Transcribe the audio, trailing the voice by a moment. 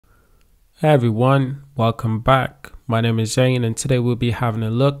Hey everyone, welcome back. My name is Zane and today we'll be having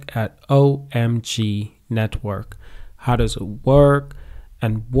a look at OMG network. How does it work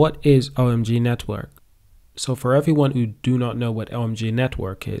and what is OMG network? So for everyone who do not know what OMG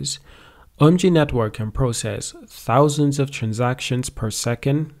network is, OMG network can process thousands of transactions per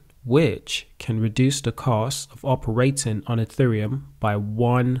second, which can reduce the cost of operating on Ethereum by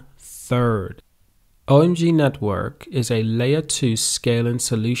 1/3. OMG network is a layer 2 scaling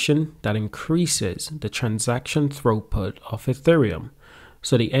solution that increases the transaction throughput of Ethereum.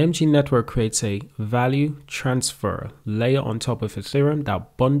 So the OMG network creates a value transfer layer on top of Ethereum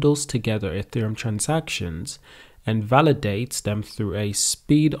that bundles together Ethereum transactions and validates them through a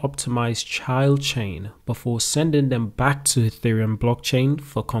speed optimized child chain before sending them back to Ethereum blockchain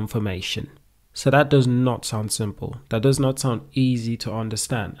for confirmation. So that does not sound simple. That does not sound easy to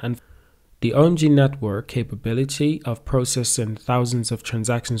understand. And the OMG network capability of processing thousands of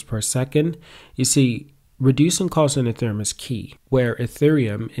transactions per second, you see, reducing costs on Ethereum is key, where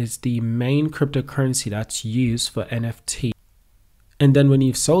Ethereum is the main cryptocurrency that's used for NFT. And then when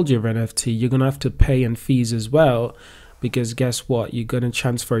you've sold your NFT, you're going to have to pay in fees as well, because guess what? You're going to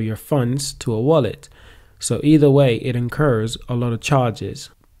transfer your funds to a wallet. So either way, it incurs a lot of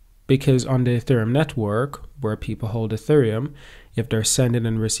charges. Because on the Ethereum network, where people hold Ethereum, if they're sending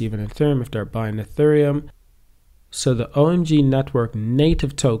and receiving Ethereum, if they're buying Ethereum. So the OMG network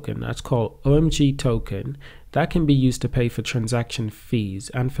native token, that's called OMG token, that can be used to pay for transaction fees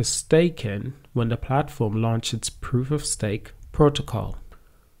and for staking when the platform launches its proof of stake protocol.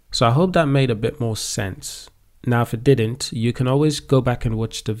 So I hope that made a bit more sense. Now, if it didn't, you can always go back and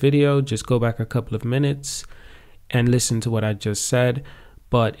watch the video, just go back a couple of minutes and listen to what I just said.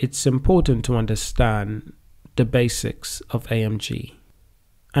 But it's important to understand the basics of OMG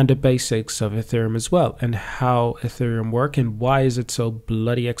and the basics of Ethereum as well, and how Ethereum works and why is it so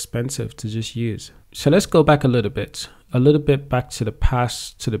bloody expensive to just use. So let's go back a little bit back to the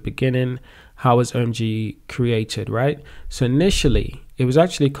past, to the beginning. How was OMG created, right? So initially, it was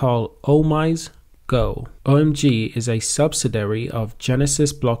actually called OMG Go. OMG is a subsidiary of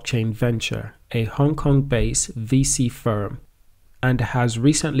Genesis Blockchain Venture, a Hong Kong-based VC firm, and has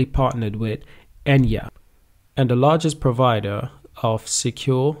recently partnered with Enya, and the largest provider of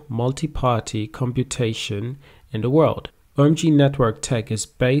secure multi-party computation in the world. OMG Network Tech is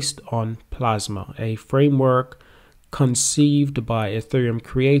based on Plasma, a framework conceived by Ethereum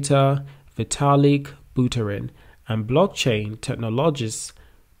creator Vitalik Buterin and blockchain technologist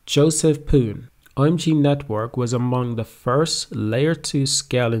Joseph Poon. OMG Network was among the first layer 2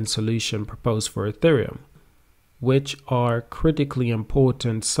 scaling solution proposed for Ethereum, which are critically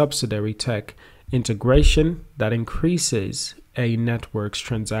important subsidiary tech integration that increases a network's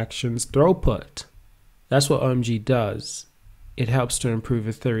transactions throughput. That's what OMG does. It helps to improve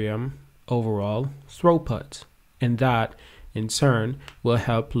Ethereum overall throughput, and that in turn will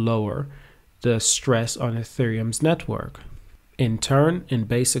help lower the stress on Ethereum's network. In turn, in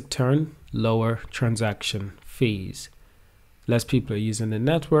basic term, lower transaction fees. Less people are using the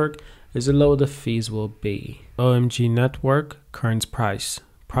network, as the lower the fees will be. OMG network current price.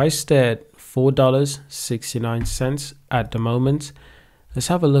 Priced at $4.69 at the moment. Let's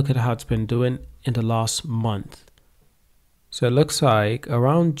have a look at how it's been doing in the last month. So it looks like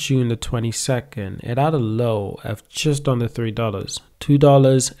around June the 22nd, it had a low of just under $3,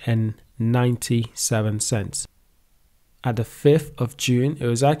 $2.97. At the 5th of June, it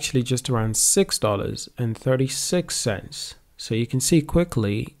was actually just around $6.36. So you can see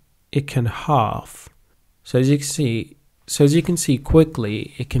quickly it can halve. So as you can see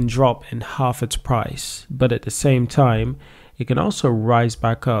quickly, it can drop in half its price, but at the same time, it can also rise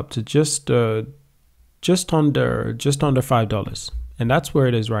back up to just under $5, and that's where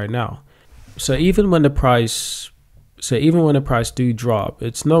it is right now. So even when the price do drop,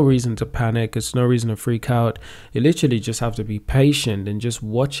 it's no reason to panic. It's no reason to freak out. You literally just have to be patient and just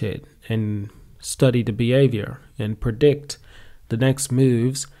watch it and study the behavior and predict the next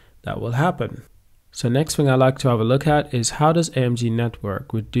moves that will happen. So next thing I like to have a look at is how does OMG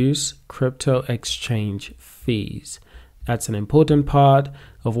Network reduce crypto exchange fees? That's an important part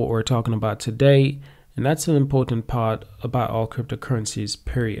of what we're talking about today, and that's an important part about all cryptocurrencies,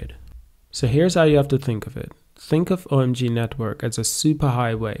 period. So here's how you have to think of it. Think of OMG Network as a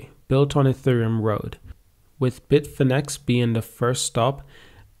superhighway built on Ethereum Road, with Bitfinex being the first stop.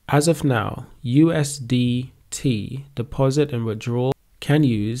 As of now, USDT deposit and withdrawal can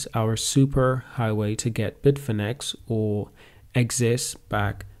use our super highway to get Bitfinex or EXIS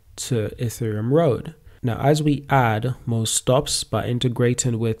back to Ethereum Road. Now, as we add more stops by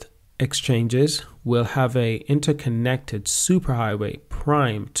integrating with exchanges will have a interconnected superhighway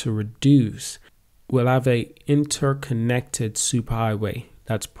primed to reduce. We'll have a interconnected superhighway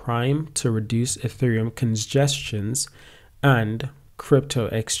that's primed to reduce Ethereum congestions and crypto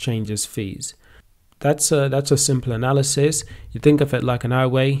exchanges fees. That's a simple analysis. You think of it like an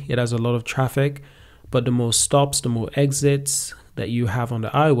highway. It has a lot of traffic, but the more stops, the more exits that you have on the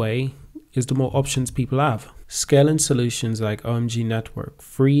highway is the more options people have. Scaling solutions like OMG Network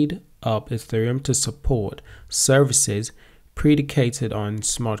freed up Ethereum to support services predicated on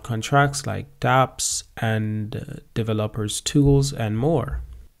smart contracts like dApps and developers tools and more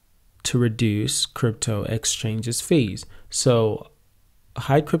to reduce crypto exchanges fees. So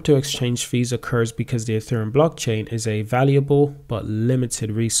high crypto exchange fees occurs because the Ethereum blockchain is a valuable but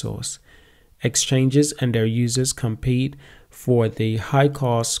limited resource. Exchanges and their users compete for the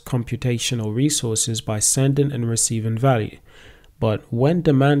high-cost computational resources by sending and receiving value. But when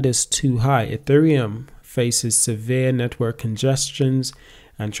demand is too high, Ethereum faces severe network congestions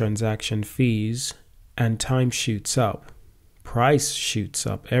and transaction fees, and time shoots up. Price shoots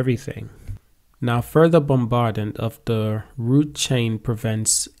up, everything. Now, further bombardment of the root chain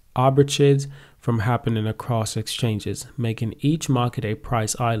prevents arbitrage from happening across exchanges, making each market a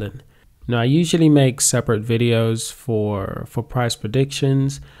price island. Now, I usually make separate videos for price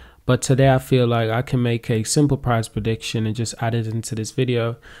predictions, but today I feel like I can make a simple price prediction and just add it into this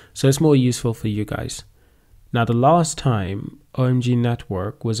video, so it's more useful for you guys. Now, the last time OMG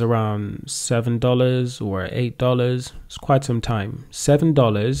Network was around $7 or $8, it's quite some time,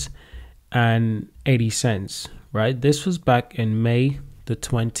 $7.80, right? This was back in May the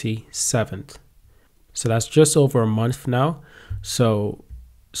 27th. So that's just over a month now. So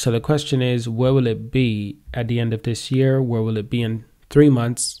the question is, where will it be at the end of this year? Where will it be in 3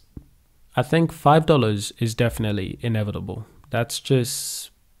 months? I think $5 is definitely inevitable. That's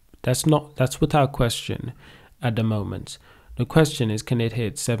without question at the moment. The question is, can it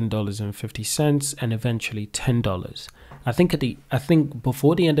hit $7.50 and eventually $10? I think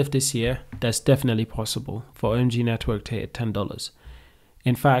before the end of this year, that's definitely possible for OMG Network to hit $10.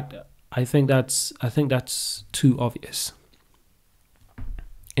 In fact, I think that's too obvious.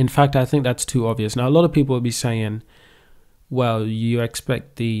 Now, a lot of people will be saying, well, you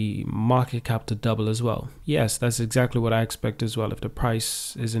expect the market cap to double as well. Yes, that's exactly what I expect as well. If the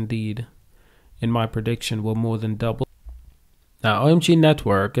price is indeed, in my prediction, will more than double. Now, OMG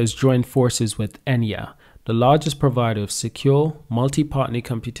Network has joined forces with Enya, the largest provider of secure multi-partner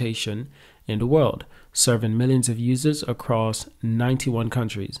computation in the world, serving millions of users across 91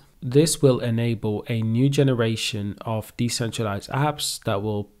 countries. This will enable a new generation of decentralized apps that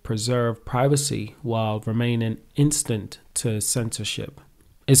will preserve privacy while remaining instant to censorship.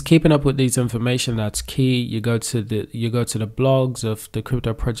 It's keeping up with these information that's key. You go to the blogs of the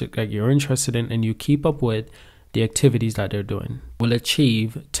crypto project that you're interested in, and you keep up with the activities that they're doing. Will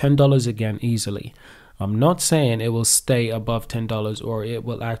achieve $10 again easily. I'm not saying it will stay above $10 or it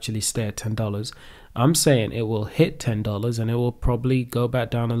will actually stay at $10. I'm saying it will hit $10 and it will probably go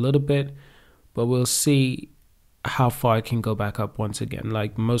back down a little bit, but we'll see how far it can go back up once again.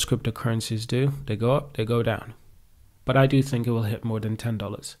 Like most cryptocurrencies do, they go up, they go down. But I do think it will hit more than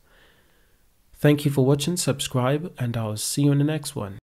 $10. Thank you for watching, subscribe, and I'll see you in the next one.